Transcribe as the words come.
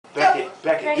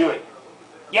Beckett, do it.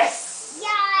 Yes!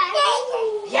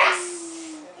 Yay!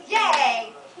 Yes!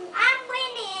 Yay! I'm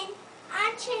winning.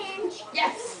 I change.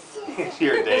 Yes!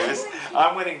 Here, Davis.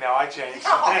 I'm winning now. I changed.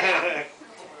 Oh, yeah.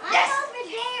 I'm Yes. over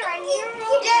there and you're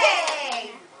over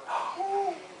Yay!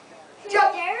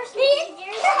 Jump. There's me.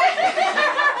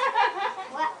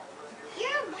 What?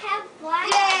 You have black.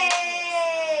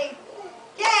 Yay!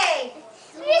 Yay!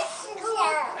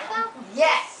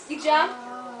 Yes! You jump?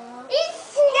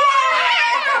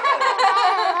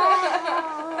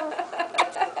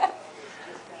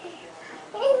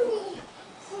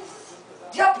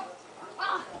 Jump!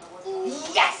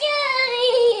 Yes!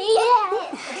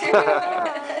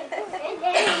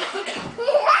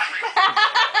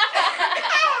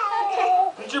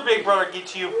 Did your big brother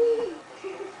get you?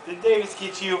 Did Davis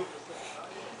get you?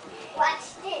 Watch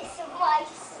this, watch.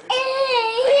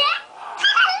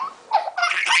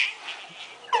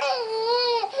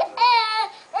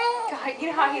 God, you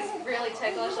know how he's really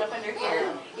ticklish up under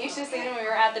here? You should have seen him when we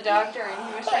were at the doctor and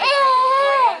he was trying to take his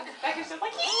boy out. Becca's just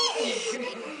like,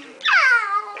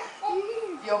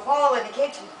 You'll fall in the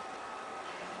kitchen.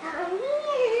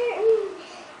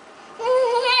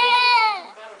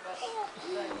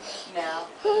 No.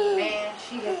 Man,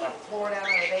 she hit the floor down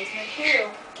in the basement too.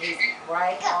 He's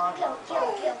right on her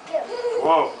phone.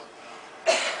 Whoa.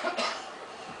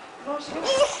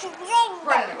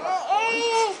 Running across.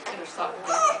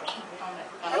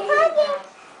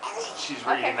 She's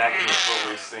reenacting the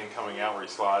footloose scene coming out where he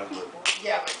slides, but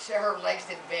Yeah, but her legs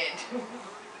didn't bend.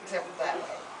 Except for that way.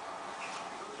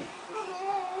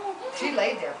 She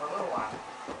laid there for a little while.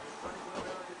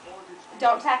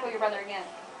 don't tackle your brother again.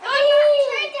 I'm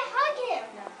trying to hug him.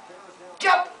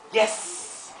 Jump!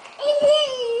 yes.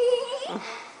 I'm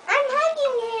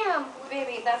hugging him.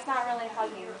 Baby, that's not really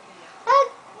hugging.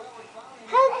 Hug.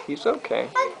 Hug. He's okay.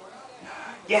 Hug.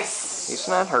 Yes. He's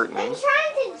not hurting I'm him.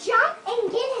 trying to jump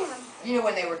and get him. You know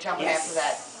when they were jumping Yes. after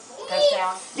that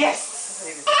touchdown? Yes. That's what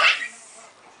he was saying.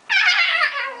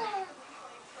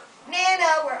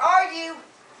 Nana, where are you?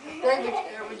 Greg,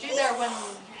 were you there when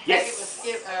Yes.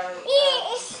 Beckett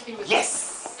was he was Yes.